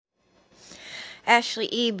Ashley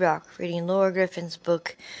E. Brock, reading Laura Griffin's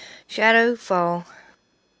book, Shadow Fall,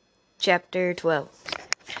 Chapter 12.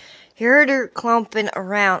 He heard her clumping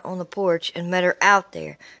around on the porch and met her out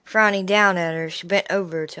there. Frowning down at her, she bent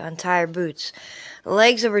over to untie her boots. The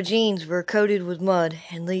legs of her jeans were coated with mud,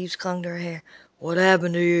 and leaves clung to her hair. "What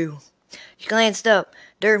happened to you?" She glanced up.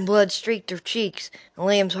 Dirt and blood streaked her cheeks, and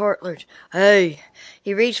Liam's heart lurched. "Hey!"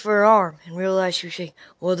 He reached for her arm and realized she was shaking.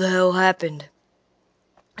 "What the hell happened?"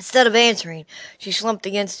 Instead of answering, she slumped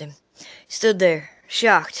against him. He stood there,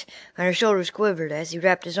 shocked, and her shoulders quivered as he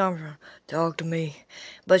wrapped his arms around her. "Talk to me."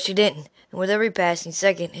 But she didn't, and with every passing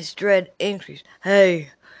second his dread increased.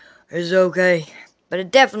 "Hey, it's okay." But it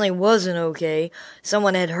definitely wasn't okay.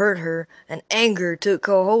 Someone had hurt her, and anger took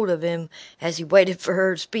hold of him as he waited for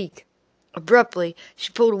her to speak. Abruptly,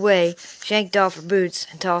 she pulled away, shanked off her boots,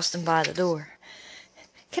 and tossed them by the door.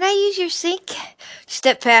 "Can I use your sink?" She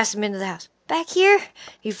stepped past him into the house. "Back here?"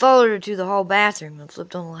 He followed her to the hall bathroom and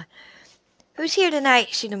flipped on the light. "Who's here tonight?"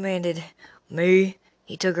 she demanded. "Me."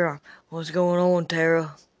 He took her arm. "What's going on,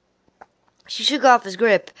 Tara?" She shook off his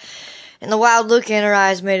grip, and the wild look in her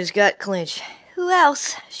eyes made his gut clench. "Who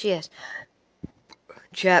else?" she asked.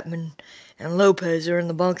 "Chapman and Lopez are in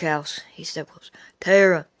the bunkhouse." He stepped close.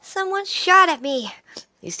 "Tara." "Someone shot at me."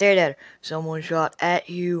 He stared at her. "Someone shot at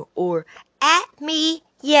you or—" "At me,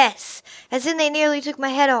 yes. As in they nearly took my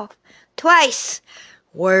head off. Twice."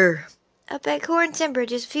 "Where?" "Up at Corn Timber,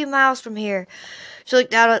 just a few miles from here." She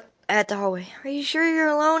looked out at the hallway. "Are you sure you're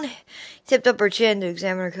alone?" He tipped up her chin to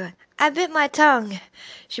examine her cut. "I bit my tongue."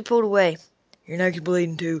 She pulled away. "Your neck's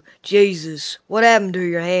bleeding too. Jesus, what happened to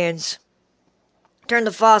your hands?" Turned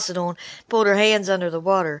the faucet on, pulled her hands under the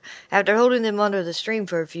water. After holding them under the stream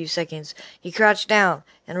for a few seconds, he crouched down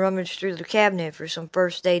and rummaged through the cabinet for some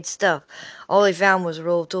first aid stuff. All he found was a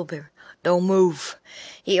roll of toilet paper. "Don't move,"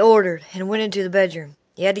 he ordered, and went into the bedroom.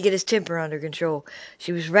 He had to get his temper under control.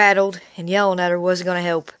 She was rattled, and yelling at her wasn't going to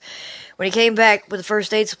help. When he came back with the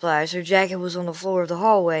first aid supplies, her jacket was on the floor of the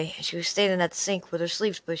hallway, and she was standing at the sink with her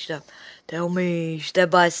sleeves pushed up. "Tell me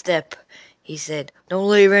step by step," he said. "Don't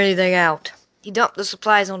leave anything out." He dumped the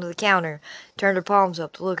supplies onto the counter, turned her palms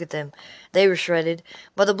up to look at them. They were shredded,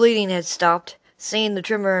 but the bleeding had stopped. Seeing the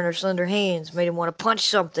tremor in her slender hands made him want to punch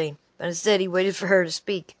something, but instead he waited for her to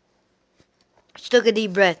speak. She took a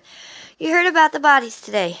deep breath. "You heard about the bodies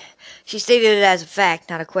today." She stated it as a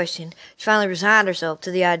fact, not a question. She finally resigned herself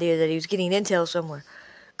to the idea that he was getting intel somewhere.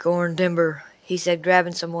 "Corn Timber," he said,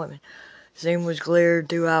 grabbing some ointment. "Scene was cleared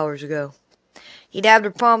 2 hours ago." He dabbed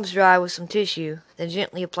her palms dry with some tissue, then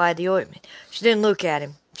gently applied the ointment. She didn't look at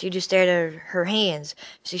him. She just stared at her hands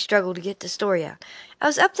as she struggled to get the story out. "I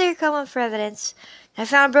was up there combing for evidence, and I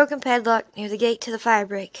found a broken padlock near the gate to the fire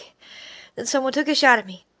break. Then someone took a shot at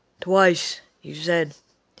me." "Twice, you said."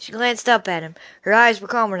 She glanced up at him. Her eyes were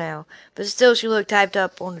calmer now, but still she looked hyped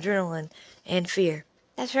up on adrenaline and fear.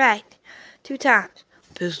 "That's right. 2 times."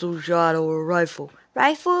 "Pistol shot or rifle?"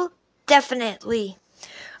 "Rifle? Definitely."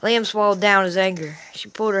 Liam swallowed down his anger. She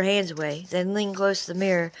pulled her hands away, then leaned close to the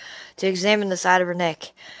mirror to examine the side of her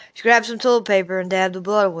neck. She grabbed some toilet paper and dabbed the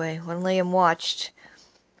blood away while Liam watched,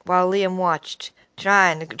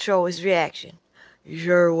 trying to control his reaction. "You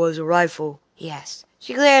sure it was a rifle?" he asked.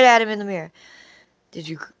 She glared at him in the mirror. Did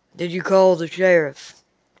you call the sheriff?"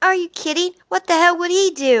 "Are you kidding? What the hell would he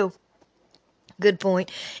do?" Good point.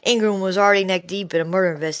 Ingram was already neck deep in a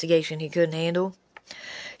murder investigation he couldn't handle.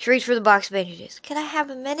 She reached for the box of bandages. "Can I have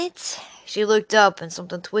a minute?" She looked up and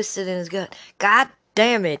something twisted in his gut. God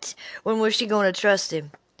damn it! When was she going to trust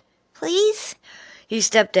him? "Please?" He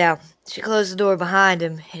stepped out. She closed the door behind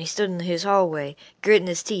him, and he stood in his hallway, gritting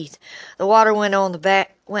his teeth. The water went on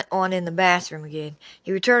in the bathroom again.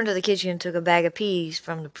 He returned to the kitchen and took a bag of peas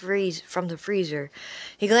from the freezer.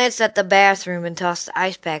 He glanced at the bathroom and tossed the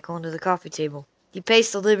ice pack onto the coffee table. He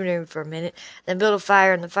paced the living room for a minute, then built a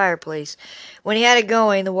fire in the fireplace. When he had it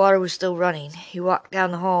going, the water was still running. He walked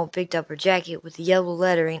down the hall and picked up her jacket with the yellow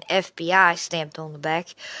lettering FBI stamped on the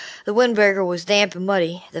back. The windbreaker was damp and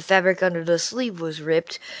muddy. The fabric under the sleeve was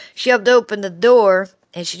ripped. She shoved open the door,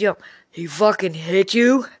 and she jumped. "He fucking hit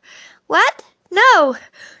you?" "What? No!"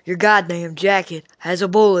 "Your goddamn jacket has a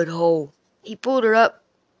bullet hole." He pulled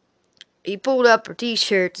up her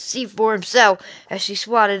t-shirt to see for himself as she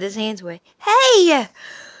swatted his hands away. "Hey!"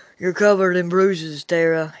 "You're covered in bruises,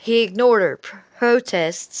 Tara." He ignored her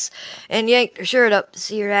protests and yanked her shirt up to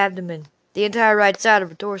see her abdomen. The entire right side of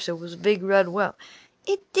her torso was a big red welt.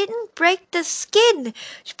 "It didn't break the skin."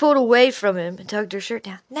 She pulled away from him and tugged her shirt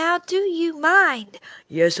down. "Now do you mind?"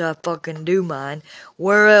 "Yes, I fucking do mind.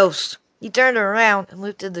 Where else?" He turned her around and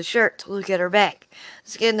lifted the shirt to look at her back.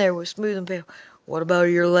 The skin there was smooth and pale. What about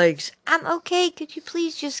your legs? I'm okay. Could you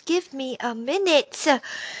please just give me a minute?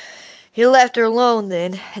 He left her alone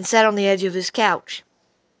then and sat on the edge of his couch,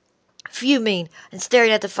 fuming and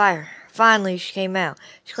staring at the fire. Finally she came out.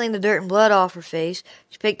 She cleaned the dirt and blood off her face.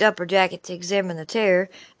 She picked up her jacket to examine the tear,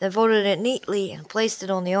 then folded it neatly and placed it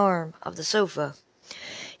on the arm of the sofa.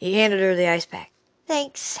 He handed her the ice pack.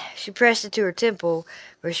 Thanks. She pressed it to her temple,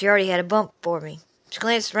 where she already had a bump forming. She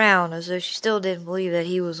glanced round, as though she still didn't believe that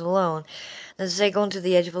he was alone, then sank onto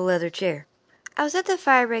the edge of a leather chair. I was at the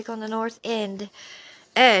fire break on the north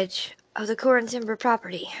edge of the Core and Timber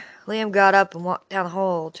property. Liam got up and walked down the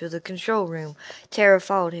hall to the control room. Tara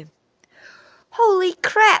followed him. Holy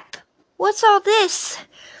crap! What's all this?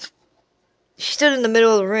 She stood in the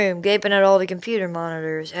middle of the room, gaping at all the computer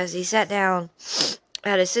monitors, as he sat down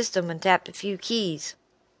at his system and tapped a few keys.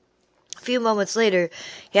 A few moments later,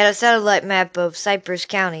 he had a satellite map of Cypress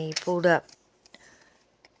County pulled up.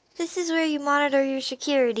 This is where you monitor your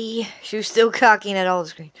security. She was still cocking at all the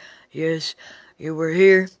screen. Yes, you were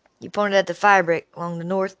here. He pointed at the fire break along the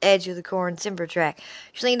north edge of the Core and Timber track.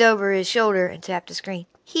 She leaned over his shoulder and tapped the screen.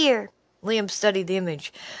 Here. Liam studied the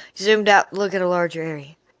image. He zoomed out to look at a larger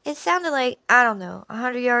area. It sounded like, I don't know,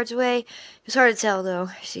 100 yards away. It was hard to tell, though,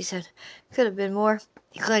 she said. Could have been more.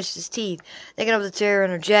 He clenched his teeth, thinking of the tear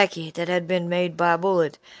in her jacket that had been made by a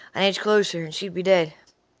bullet. An inch closer and she'd be dead.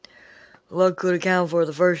 Luck could account for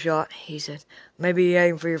the first shot, he said. Maybe you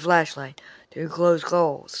aimed for your flashlight. Too close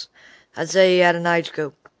calls. I'd say you had a night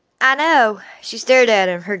scope. I know. She stared at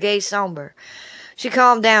him, her gaze somber. She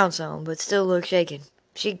calmed down some, but still looked shaken.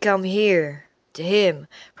 She'd come here, to him,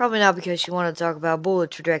 probably not because she wanted to talk about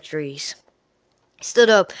bullet trajectories. He stood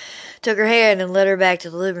up, took her hand, and led her back to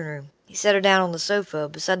the living room. He set her down on the sofa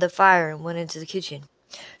beside the fire and went into the kitchen.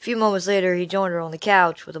 A few moments later he joined her on the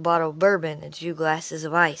couch with a bottle of bourbon and 2 glasses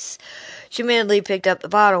of ice. She immediately picked up the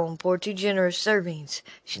bottle and poured 2 generous servings.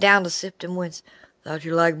 She downed a sip and winced. Thought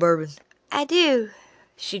you liked bourbon. I do,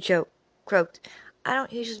 she croaked. I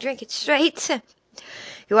don't usually drink it straight.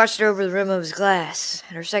 He watched her over the rim of his glass,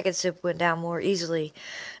 and her second sip went down more easily.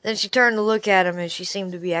 Then she turned to look at him, and she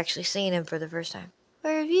seemed to be actually seeing him for the first time.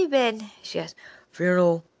 Where have you been? She asked.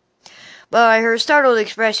 Funeral. By her startled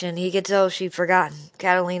expression, he could tell she'd forgotten.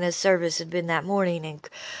 Catalina's service had been that morning in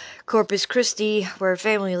Corpus Christi, where her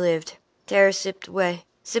family lived. Tara sipped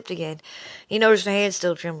again. He noticed her hand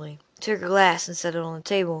still trembling. He took her glass and set it on the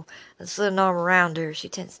table, then slid an arm around her. She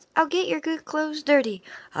tensed. I'll get your good clothes dirty.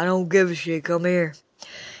 I don't give a shit. Come here.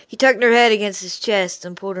 He tucked her head against his chest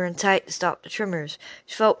and pulled her in tight to stop the tremors.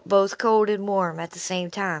 She felt both cold and warm at the same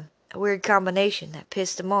time. A weird combination that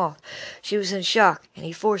pissed him off. She was in shock, and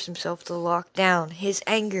he forced himself to lock down his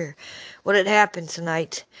anger. What had happened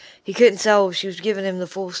tonight? He couldn't tell if she was giving him the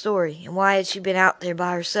full story, and why had she been out there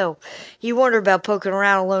by herself? He warned her about poking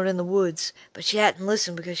around alone in the woods, but she hadn't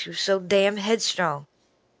listened because she was so damn headstrong.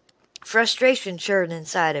 Frustration churned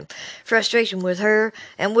inside him. Frustration with her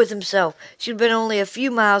and with himself. She'd been only a few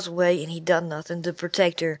miles away, and he'd done nothing to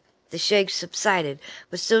protect her. The shakes subsided,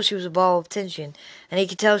 but still she was a ball of tension, and he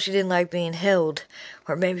could tell she didn't like being held.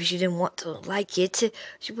 Or maybe she didn't want to like it.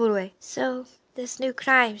 She pulled away. So, this new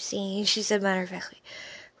crime scene, she said matter-of-factly.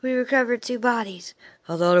 We recovered 2 bodies.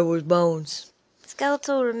 I thought it was bones.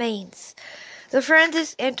 Skeletal remains. The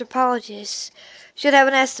forensic anthropologist should have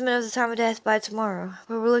an estimate of the time of death by tomorrow,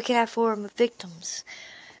 but we're looking at 4 victims.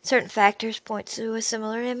 Certain factors point to a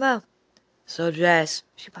similar MO. Such as?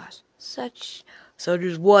 She paused. Such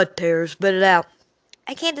as what, Tara? Spit it out.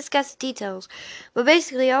 I can't discuss the details, but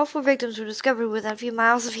basically all 4 victims were discovered within a few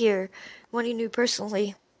miles of here. One he knew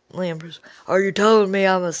personally. Liam, are you telling me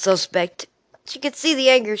I'm a suspect? She could see the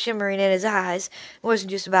anger shimmering in his eyes. It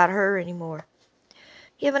wasn't just about her anymore.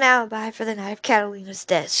 You have an alibi for the night of Catalina's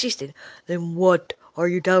death. She said. Then what are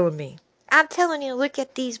you telling me? I'm telling you, look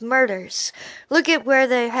at these murders. Look at where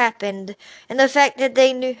they happened, and the fact that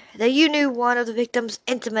you knew one of the victims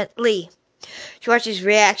intimately. She watched his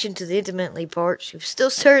reaction to the intimately part. She was still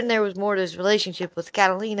certain there was more to his relationship with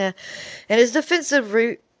Catalina, and his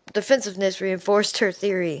defensiveness reinforced her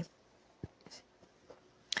theory.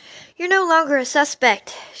 You're no longer a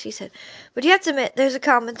suspect, she said, but you have to admit there's a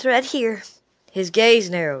common thread here. His gaze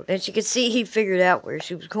narrowed, and she could see he figured out where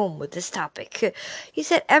she was going with this topic. You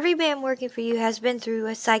said every man working for you has been through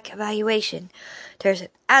a psych evaluation. Tara said,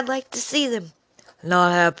 I'd like to see them.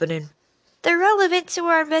 Not happening. They're relevant to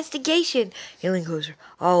our investigation. He leaned closer.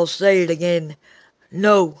 I'll say it again.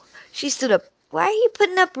 No. She stood up. Why are you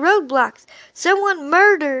putting up roadblocks? Someone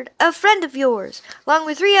murdered a friend of yours, along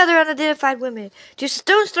with 3 other unidentified women, just a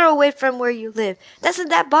stone's throw away from where you live. Doesn't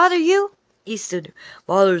that bother you? He stood.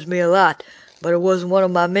 Bothers me a lot, but it wasn't one of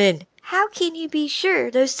my men. How can you be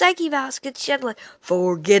sure? Those psyche vials could shed light.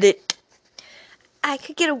 Forget it. I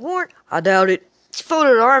could get a warrant. I doubt it. She folded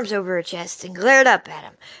her arms over her chest and glared up at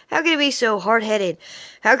him. How could he be so hard-headed?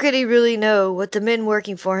 How could he really know what the men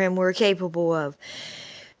working for him were capable of?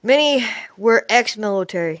 Many were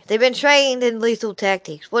ex-military. They'd been trained in lethal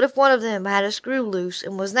tactics. What if one of them had a screw loose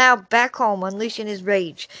and was now back home unleashing his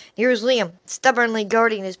rage? Here was Liam, stubbornly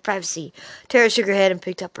guarding his privacy. Tara shook her head and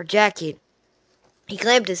picked up her jacket. He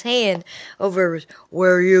clamped his hand over hers.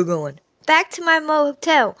 Where are you going? Back to my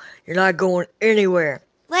motel. You're not going anywhere.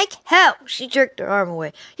 Like hell. She jerked her arm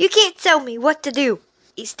away. You can't tell me what to do.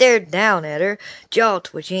 He stared down at her, jaw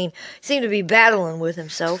twitching, seemed to be battling with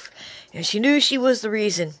himself, and she knew she was the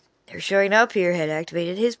reason. Her showing up here had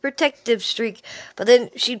activated his protective streak, but then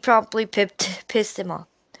she'd promptly pissed him off.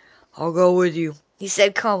 I'll go with you, he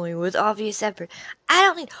said calmly with obvious effort. I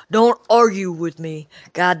don't need... Don't argue with me.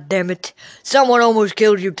 God damn it. Someone almost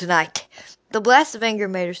killed you tonight. The blast of anger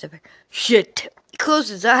made her step back. Shit. He closed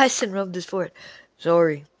his eyes and rubbed his forehead.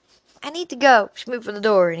 Sorry. I need to go. She moved for the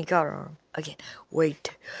door and he caught her arm again.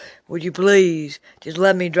 Wait. Would you please just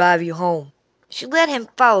let me drive you home? She let him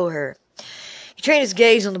follow her. He trained his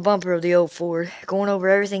gaze on the bumper of the old Ford, going over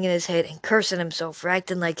everything in his head and cursing himself for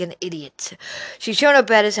acting like an idiot. She'd shown up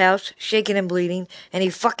at his house, shaking and bleeding, and he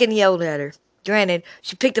fucking yelled at her. Granted,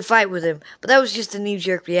 she picked a fight with him, but that was just a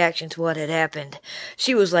knee-jerk reaction to what had happened.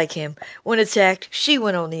 She was like him. When attacked, she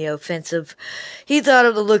went on the offensive. He thought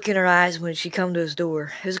of the look in her eyes when she come to his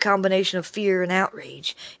door. It was a combination of fear and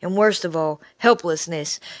outrage, and worst of all,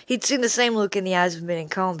 helplessness. He'd seen the same look in the eyes of men in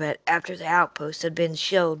combat after the outpost had been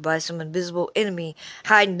shelled by some invisible enemy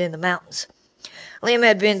hiding in the mountains. Liam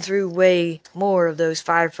had been through way more of those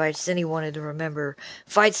firefights than he wanted to remember,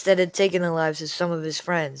 fights that had taken the lives of some of his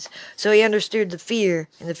friends, so he understood the fear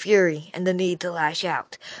and the fury and the need to lash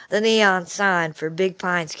out. The neon sign for Big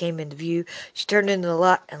Pines came into view. She turned into the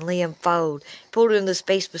lot and Liam followed. He pulled into the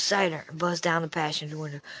space beside her and buzzed down the passenger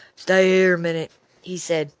window. Stay here a minute, he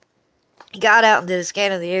said. He got out and did a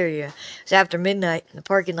scan of the area. It was after midnight, and the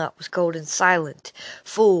parking lot was cold and silent.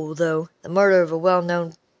 Full, though. The murder of a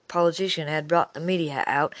well-known politician had brought the media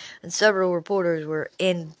out, and several reporters were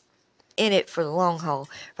in it for the long haul,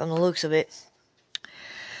 from the looks of it.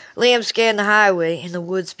 Liam scanned the highway and the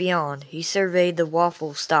woods beyond. He surveyed the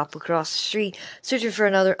waffle stop across the street, searching for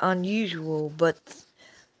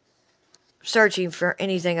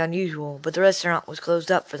anything unusual, but the restaurant was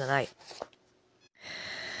closed up for the night.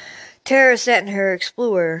 Tara sat in her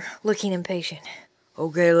Explorer, looking impatient.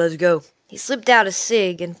 Okay, let's go. He slipped out a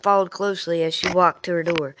cig and followed closely as she walked to her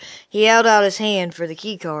door. He held out his hand for the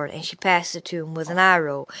keycard, and she passed it to him with an eye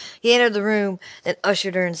roll. He entered the room, then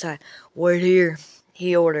ushered her inside. Wait here,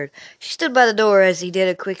 he ordered. She stood by the door as he did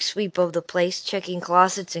a quick sweep of the place, checking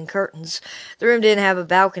closets and curtains. The room didn't have a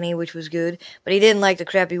balcony, which was good, but he didn't like the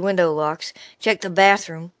crappy window locks. Checked the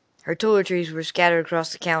bathroom. Her toiletries were scattered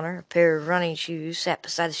across the counter. A pair of running shoes sat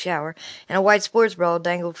beside the shower, and a white sports bra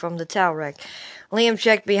dangled from the towel rack. Liam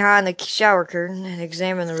checked behind the shower curtain and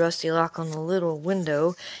examined the rusty lock on the little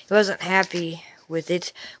window. He wasn't happy with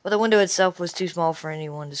it, but the window itself was too small for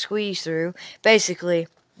anyone to squeeze through. Basically,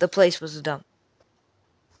 the place was a dump.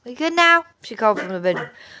 We good now? She called from the bedroom.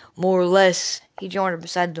 More or less. He joined her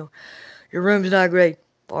beside the door. Your room's not great.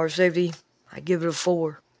 For safety, I give it a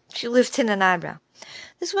 4. She lifted an eyebrow.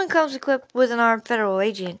 This one comes equipped with an armed federal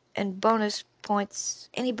agent and bonus points.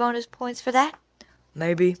 Any bonus points for that?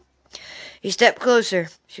 Maybe. He stepped closer.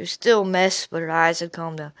 She was still a mess, but her eyes had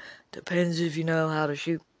calmed down. Depends if you know how to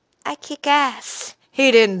shoot. I kick ass.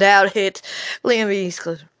 He didn't doubt it. Liam eased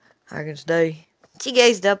closer. I can stay. She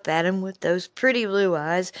gazed up at him with those pretty blue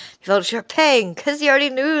eyes. He felt a sharp pang, 'cause he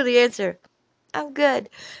already knew the answer. I'm good.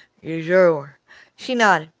 You sure? She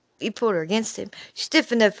nodded. He pulled her against him. She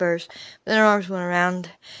stiffened at first, but then her arms went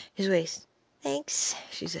around his waist. Thanks,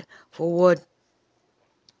 she said. For what?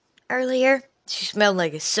 Earlier. She smelled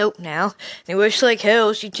like a soap now, and he wished like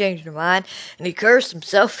hell she'd changed her mind, and he cursed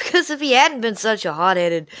himself, because if he hadn't been such a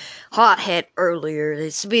hothead earlier,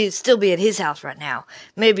 they'd still be at his house right now,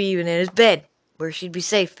 maybe even in his bed, where she'd be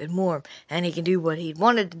safe and warm, and he could do what he'd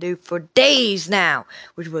wanted to do for days now,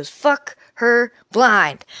 which was fuck her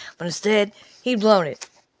blind, but instead, he'd blown it.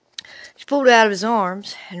 She pulled out of his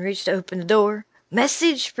arms and reached to open the door.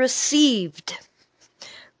 Message received.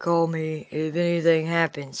 Call me if anything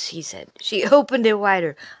happens, he said. She opened it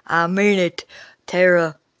wider. I mean it,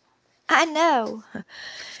 Tara. I know.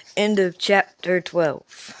 End of chapter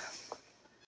 12.